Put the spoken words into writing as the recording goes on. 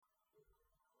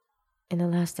In the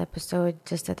last episode,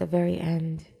 just at the very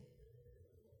end,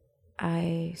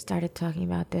 I started talking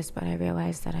about this, but I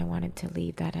realized that I wanted to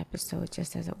leave that episode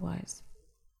just as it was.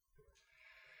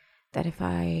 That if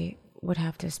I would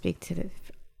have to speak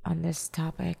on this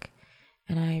topic,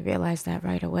 and I realized that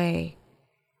right away,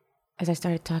 as I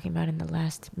started talking about in the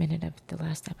last minute of the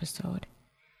last episode,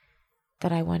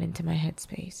 that I went into my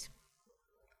headspace.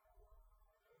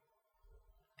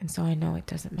 And so I know it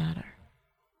doesn't matter.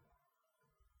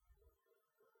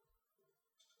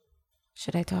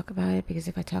 Should I talk about it? Because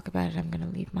if I talk about it, I'm going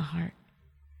to leave my heart.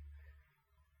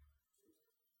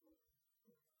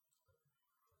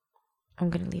 I'm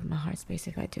going to leave my heart space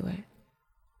if I do it.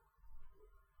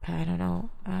 But I don't know.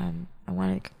 I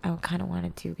kind of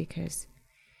wanted to because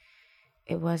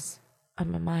it was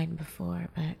on my mind before,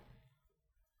 but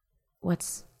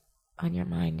what's on your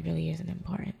mind really isn't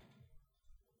important.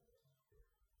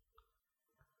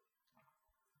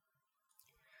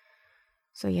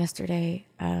 So yesterday,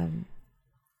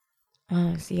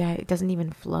 it doesn't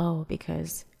even flow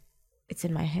because it's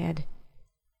in my head.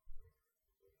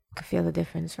 I could feel the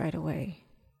difference right away.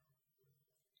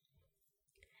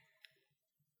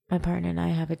 My partner and I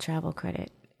have a travel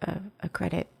credit, a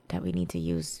credit that we need to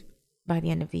use by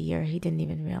the end of the year. He didn't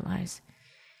even realize.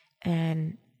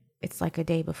 And it's like a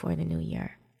day before the new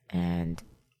year. And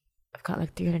I've got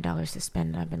like $300 to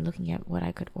spend. I've been looking at what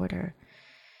I could order.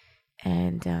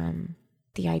 And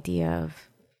the idea of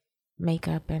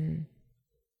makeup and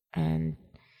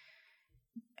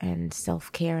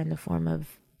self-care in the form of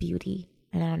beauty.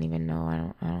 And I don't even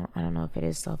know. I don't know if it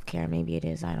is self-care. Maybe it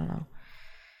is. I don't know.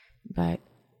 But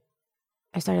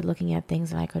I started looking at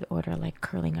things that I could order, like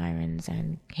curling irons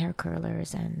and hair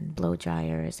curlers and blow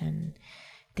dryers and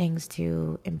things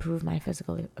to improve my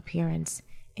physical appearance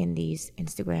in these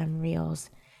Instagram reels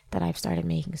that I've started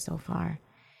making so far.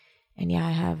 And yeah,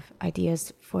 I have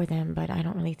ideas for them, but I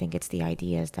don't really think it's the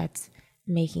ideas that's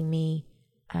making me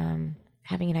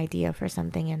having an idea for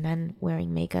something and then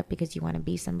wearing makeup because you want to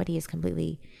be somebody is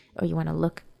completely, or you want to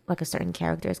look like a certain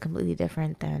character is completely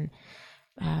different than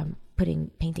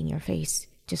painting your face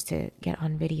just to get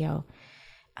on video.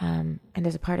 And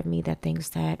there's a part of me that thinks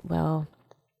that, well,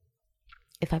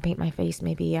 if I paint my face,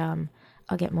 maybe I'll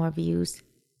get more views.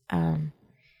 I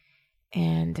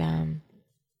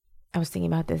was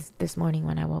thinking about this morning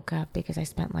when I woke up because I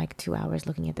spent like 2 hours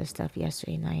looking at this stuff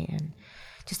yesterday night, and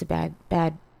just a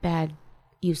bad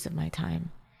use of my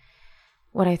time.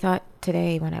 What I thought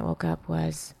today when I woke up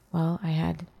was, well, I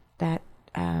had that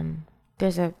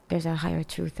there's a higher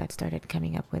truth that started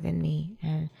coming up within me,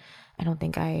 and I don't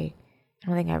think I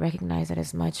recognize it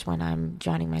as much when I'm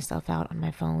drowning myself out on my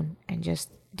phone and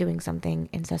just doing something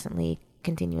incessantly,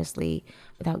 continuously,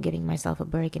 without giving myself a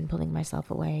break and pulling myself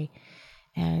away.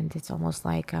 And it's almost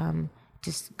like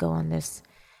just go on this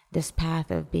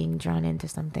path of being drawn into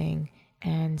something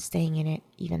and staying in it,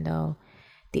 even though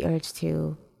the urge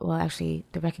to, well, actually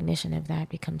the recognition of that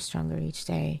becomes stronger each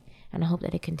day. And I hope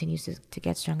that it continues to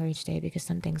get stronger each day, because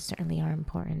some things certainly are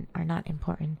not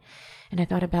important. And I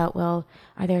thought about, well,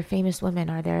 are there famous women?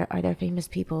 Are there famous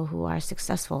people who are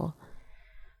successful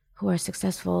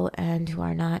and who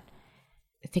are not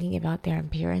thinking about their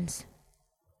appearance?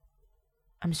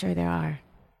 I'm sure there are.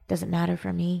 Does it matter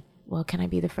for me? Well, can I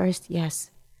be the first?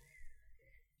 Yes.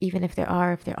 Even if there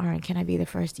aren't, can I be the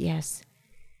first? Yes.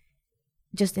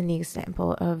 Just in the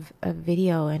example of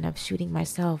video and of shooting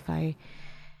myself,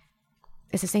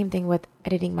 it's the same thing with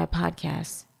editing my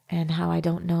podcasts and how I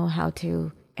don't know how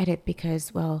to edit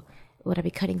because, well, would I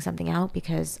be cutting something out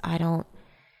because I'm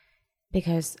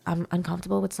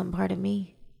uncomfortable with some part of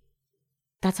me?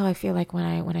 That's how I feel like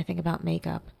when I think about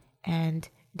makeup and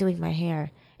doing my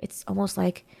hair. It's almost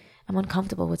like I'm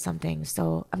uncomfortable with something,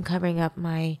 so I'm covering up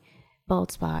my bald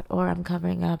spot, or I'm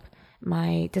covering up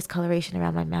my discoloration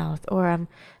around my mouth, or I'm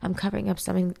covering up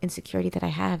some insecurity that I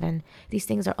have, and these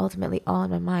things are ultimately all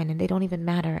in my mind, and they don't even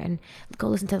matter. And go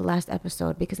listen to the last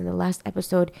episode, because in the last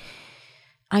episode,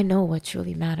 I know what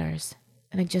truly matters,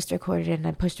 and I just recorded it, and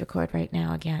I pushed record right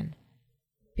now again,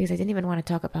 because I didn't even want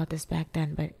to talk about this back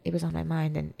then, but it was on my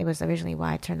mind, and it was originally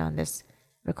why I turned on this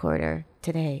recorder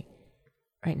today,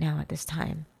 right now at this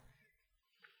time.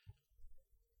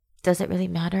 Does it really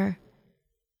matter?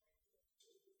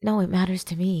 No, it matters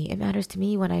to me. It matters to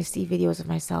me when I see videos of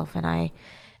myself and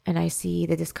I see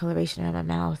the discoloration around my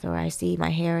mouth, or I see my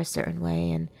hair a certain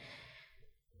way, and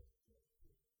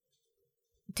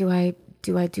do I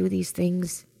do these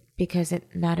things because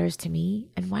it matters to me?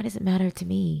 And why does it matter to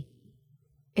me?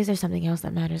 Is there something else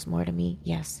that matters more to me?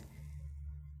 Yes.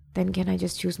 Then can I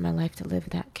just choose my life to live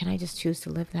that? Can I just choose to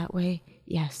live that way?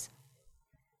 Yes.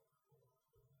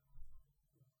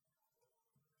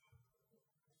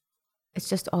 It's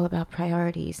just all about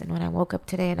priorities. And when I woke up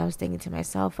today and I was thinking to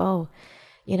myself, oh,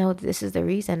 this is the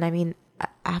reason. I mean,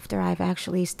 after I've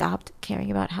actually stopped caring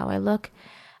about how I look,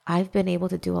 I've been able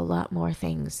to do a lot more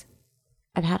things.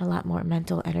 I've had a lot more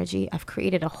mental energy. I've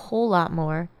created a whole lot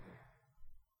more.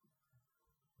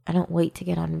 I don't wait to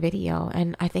get on video.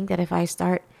 And I think that if I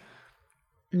start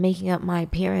making up my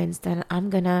appearance, then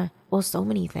I'm gonna, so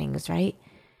many things, right?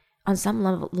 On some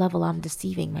level, I'm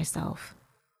deceiving myself.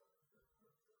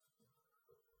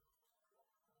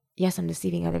 Yes, I'm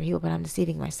deceiving other people, but I'm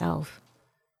deceiving myself.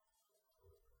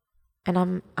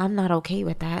 And I'm not okay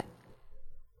with that.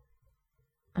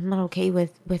 I'm not okay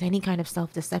with any kind of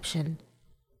self-deception.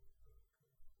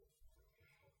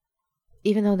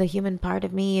 Even though the human part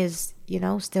of me is,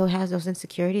 still has those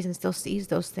insecurities and still sees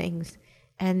those things.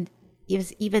 And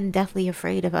is even deathly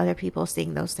afraid of other people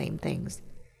seeing those same things.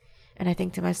 And I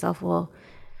think to myself, well,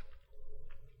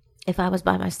 if I was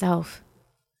by myself,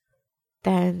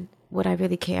 then would I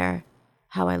really care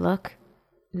how I look?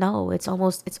 No, it's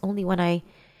only when I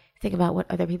think about what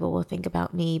other people will think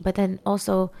about me. But then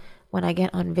also when I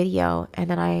get on video and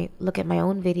then I look at my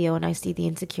own video and I see the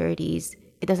insecurities,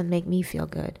 it doesn't make me feel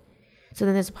good. So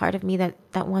then there's a part of me that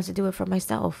wants to do it for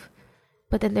myself.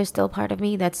 But then there's still part of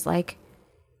me that's like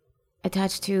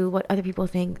attached to what other people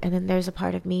think. And then there's a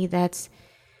part of me that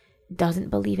doesn't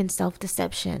believe in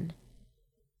self-deception.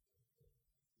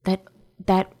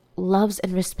 That loves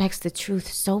and respects the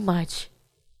truth so much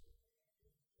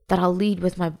that I'll lead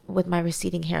with my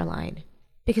receding hairline.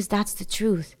 Because that's the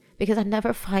truth. Because I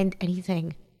never find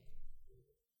anything.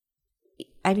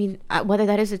 I mean, whether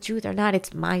that is the truth or not,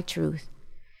 it's my truth.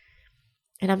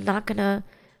 And I'm not gonna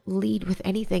lead with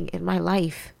anything in my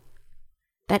life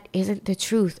that isn't the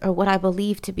truth or what I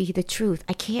believe to be the truth.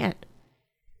 I can't.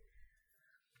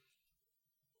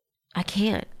 I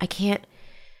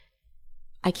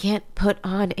can't put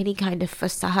on any kind of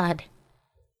facade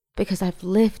because I've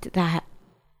lived that.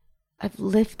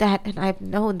 And I've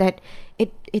known that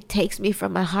it takes me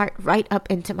from my heart right up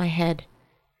into my head.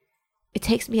 It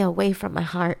takes me away from my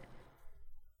heart.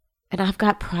 And I've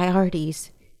got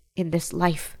priorities in this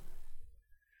life.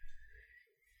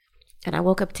 And I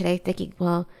woke up today thinking,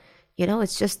 well,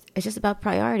 it's just about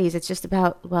priorities. It's just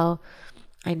about, well,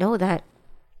 I know that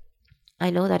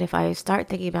if I start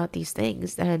thinking about these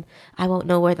things, then I won't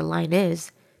know where the line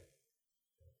is.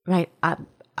 Right?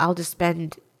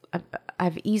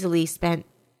 I've easily spent,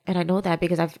 and I know that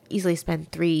because I've easily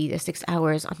spent 3 to 6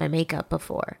 hours on my makeup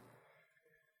before.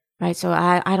 Right? So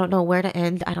I don't know where to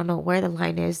end. I don't know where the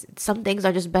line is. Some things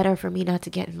are just better for me not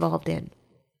to get involved in.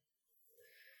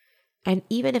 And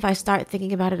even if I start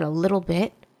thinking about it a little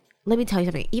bit, let me tell you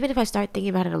something. Even if I start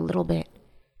thinking about it a little bit,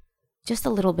 just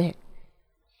a little bit,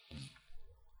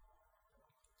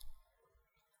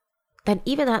 then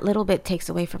even that little bit takes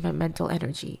away from my mental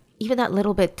energy. Even that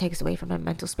little bit takes away from my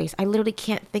mental space. I literally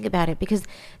can't think about it because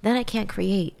then I can't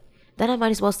create. Then I might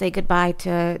as well say goodbye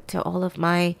to all of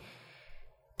my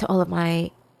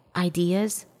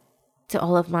ideas, to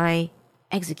all of my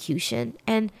execution.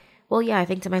 And well, yeah, I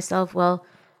think to myself, well,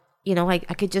 I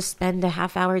could just spend a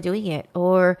half hour doing it,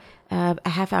 or a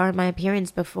half hour in my appearance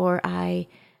before I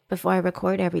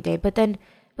record every day. But then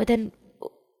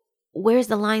where's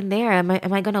the line there? Am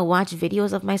I gonna watch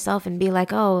videos of myself and be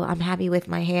like, oh, I'm happy with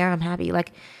my hair, I'm happy?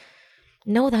 Like,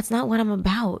 no, that's not what I'm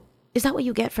about. Is that what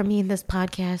you get from me in this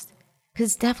podcast? Because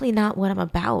it's definitely not what I'm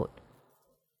about.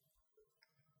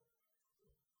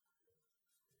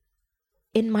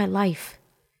 In my life,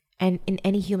 and in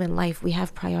any human life, we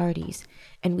have priorities,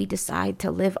 and we decide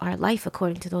to live our life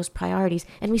according to those priorities,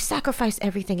 and we sacrifice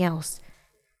everything else.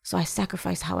 So I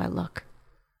sacrifice how I look.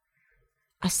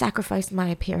 I sacrifice my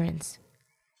appearance.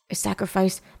 I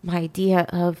sacrifice my idea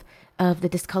of the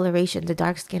discoloration, the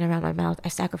dark skin around my mouth. I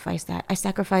sacrifice that. I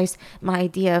sacrifice my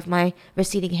idea of my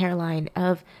receding hairline,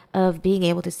 of being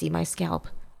able to see my scalp,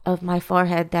 of my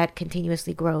forehead that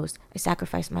continuously grows. I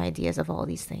sacrifice my ideas of all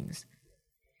these things.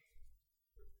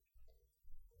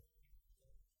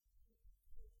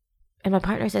 And my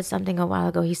partner said something a while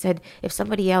ago. He said, if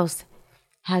somebody else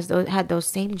had those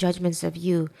same judgments of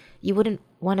you, you wouldn't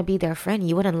want to be their friend.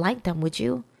 You wouldn't like them, would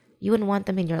you? You wouldn't want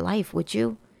them in your life, would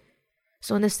you?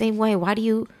 So in the same way, why do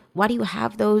you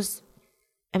have those?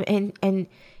 And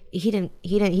he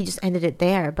just ended it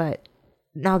there. But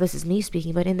now this is me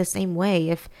speaking. But in the same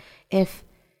way, if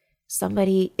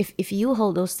you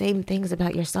hold those same things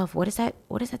about yourself, what does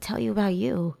that tell you about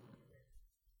you?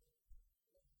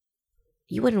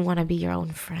 You wouldn't want to be your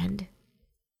own friend.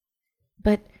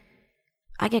 But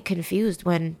I get confused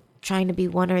when trying to be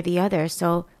one or the other.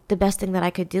 So the best thing that I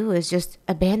could do is just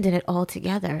abandon it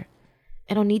altogether.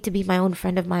 I don't need to be my own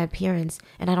friend of my appearance,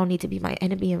 and I don't need to be my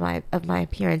enemy of my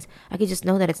appearance. I can just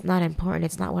know that it's not important.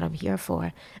 It's not what I'm here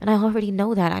for. And I already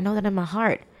know that. I know that in my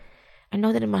heart. I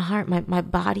know that in my heart, my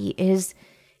body is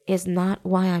not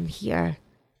why I'm here.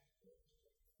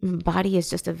 My body is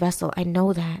just a vessel. I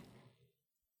know that.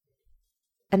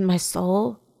 And my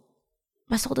soul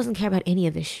doesn't care about any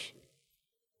of this.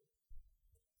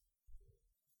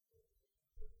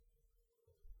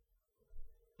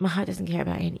 My heart doesn't care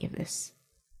about any of this.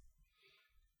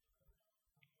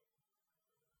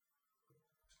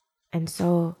 And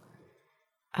so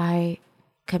I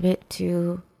commit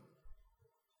to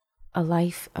a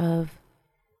life of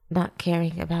not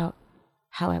caring about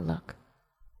how I look.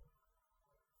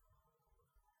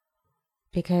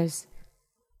 Because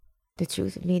the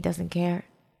truth of me doesn't care.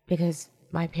 Because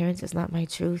my appearance is not my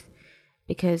truth.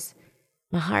 Because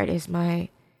my heart is my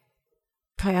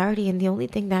priority and the only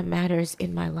thing that matters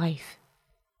in my life.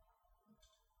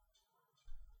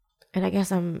 And I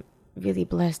guess I'm really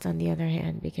blessed on the other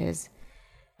hand because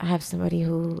I have somebody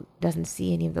who doesn't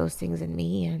see any of those things in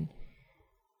me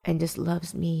and just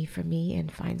loves me for me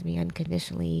and finds me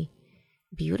unconditionally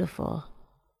beautiful.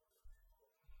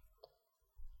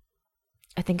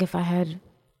 I think if I had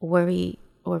worry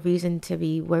or reason to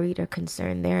be worried or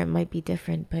concerned there, it might be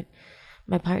different, but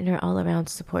my partner all around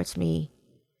supports me.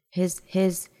 His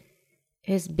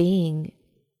being,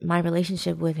 my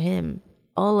relationship with him,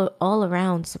 all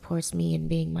around supports me in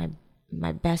being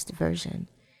my best version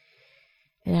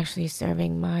and actually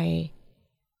serving my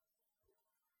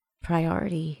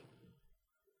priority,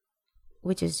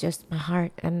 which is just my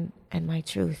heart and my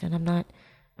truth. And I'm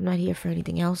not here for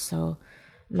anything else, so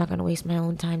I'm not going to waste my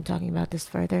own time talking about this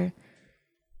further.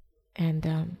 And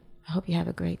I hope you have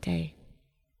a great day,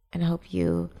 and I hope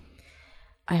you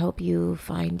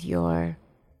find your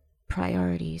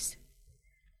priorities,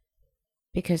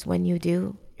 because when you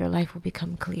do, your life will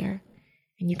become clear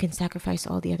and you can sacrifice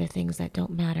all the other things that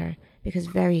don't matter, because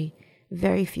very,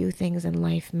 very few things in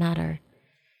life matter.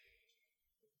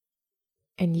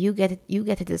 And you get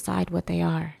to decide what they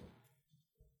are.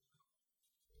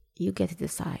 You get to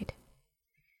decide.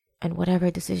 And whatever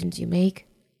decisions you make,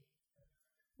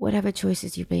 whatever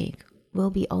choices you make, will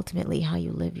be ultimately how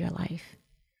you live your life.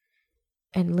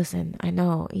 And listen, I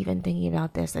know, even thinking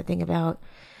about this, I think about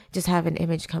just have an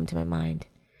image come to my mind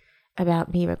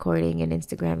about me recording an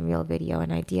Instagram reel video,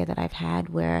 an idea that I've had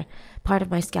where part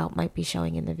of my scalp might be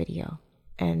showing in the video.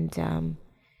 And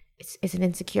it's an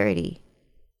insecurity.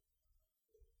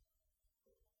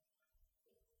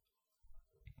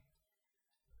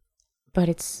 But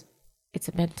it's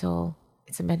a mental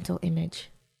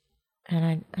image.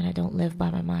 And I don't live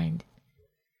by my mind.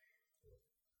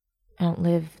 I don't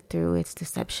live through its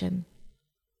deception.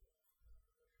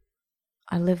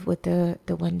 I live with the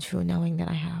one true knowing that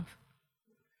I have.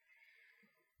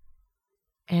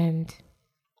 And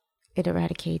it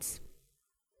eradicates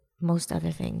most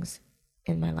other things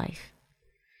in my life.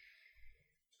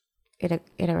 It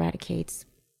eradicates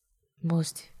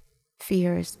most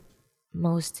fears,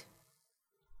 most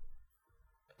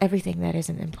everything that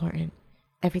isn't important,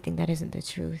 everything that isn't the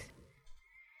truth.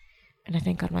 And I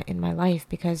think in my life,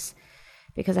 because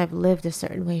I've lived a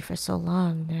certain way for so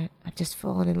long, that I've just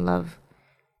fallen in love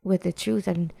with the truth.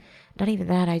 And not even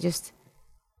that, I just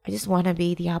want to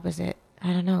be the opposite.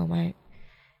 I don't know,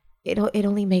 it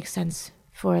only makes sense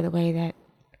for the way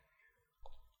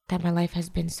that my life has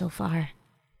been so far,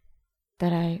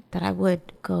 that I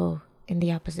would go in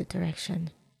the opposite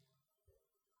direction.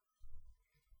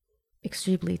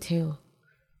 Extremely too.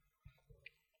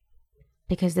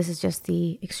 Because this is just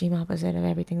the extreme opposite of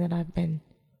everything that I've been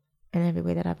and every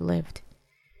way that I've lived.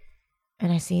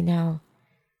 And I see now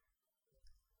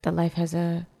that life has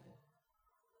a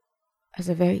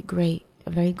very great,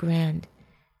 a very grand,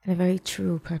 and a very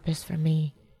true purpose for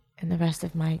me and the rest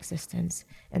of my existence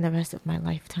and the rest of my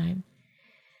lifetime.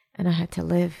 And I had to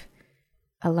live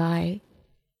a lie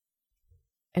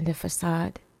and a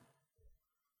facade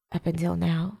up until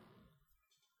now.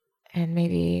 And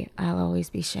maybe I'll always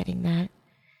be shedding that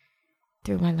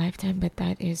through my lifetime, but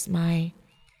that is my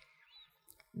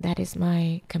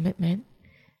commitment.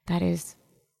 That is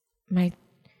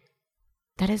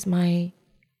my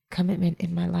commitment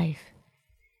in my life.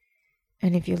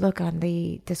 And if you look on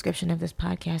the description of this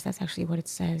podcast, that's actually what it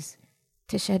says: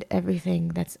 to shed everything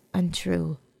that's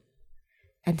untrue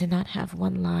and to not have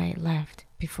one lie left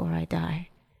before I die.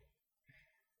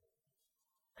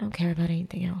 I don't care about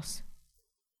anything else,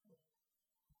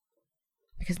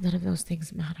 because none of those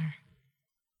things matter.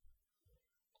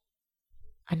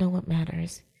 I know what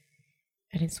matters,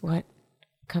 and it's what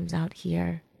comes out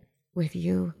here with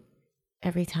you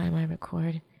every time I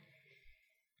record.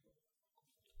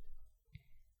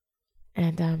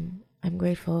 And I'm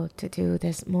grateful to do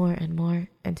this more and more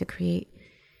and to create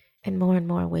in more and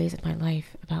more ways in my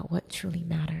life about what truly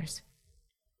matters.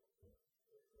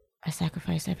 I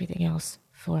sacrifice everything else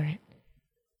for it.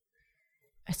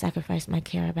 I sacrifice my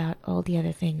care about all the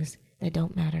other things that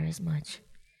don't matter as much.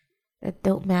 That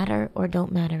don't matter or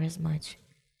don't matter as much.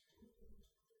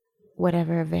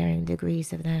 Whatever varying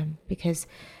degrees of them. Because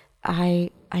I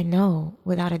know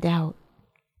without a doubt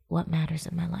what matters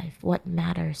in my life. What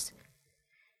matters.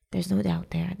 There's no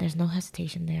doubt there. There's no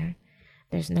hesitation there.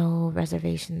 There's no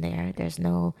reservation there. There's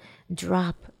no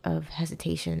drop of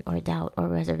hesitation or doubt or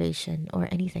reservation or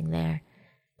anything there.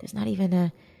 There's not even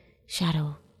a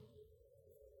shadow.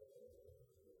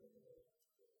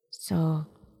 So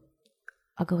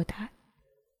I'll go with that.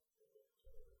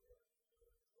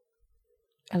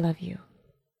 I love you.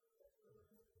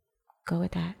 Go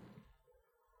with that.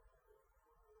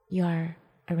 You are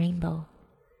a rainbow,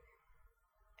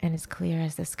 and as clear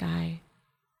as the sky.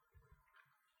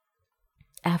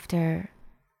 After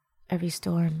every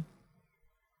storm,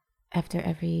 after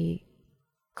every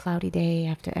cloudy day,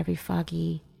 after every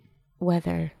foggy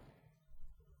weather,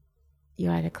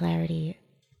 you are the clarity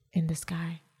in the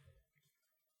sky.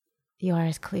 You are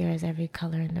as clear as every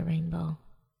color in the rainbow.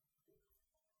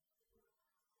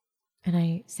 And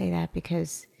I say that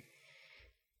because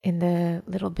in the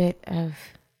little bit of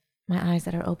my eyes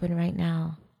that are open right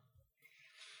now,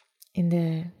 in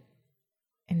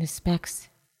the specks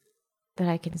that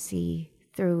I can see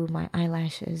through my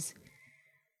eyelashes,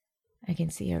 I can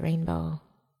see a rainbow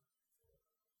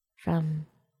from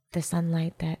the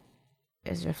sunlight that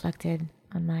is reflected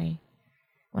on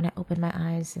when I open my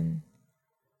eyes, and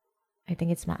I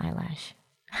think it's my eyelash.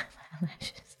 My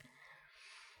eyelashes.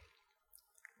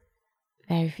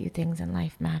 Very few things in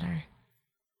life matter.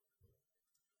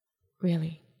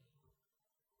 Really.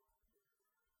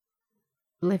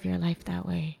 Live your life that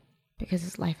way, because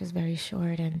this life is very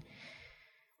short and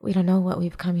we don't know what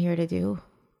we've come here to do.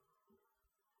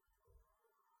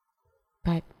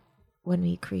 But when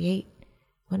we create,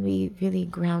 when we really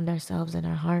ground ourselves in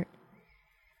our heart,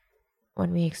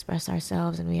 when we express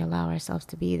ourselves and we allow ourselves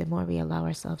to be, the more we allow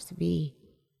ourselves to be,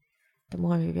 the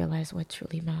more we realize what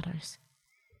truly matters.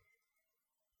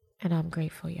 And I'm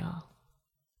grateful, y'all.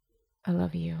 I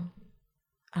love you.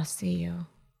 I'll see you.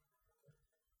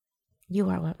 You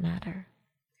are what matter.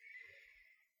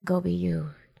 Go be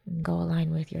you and go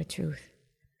align with your truth.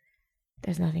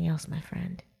 There's nothing else, my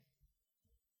friend.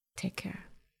 Take care.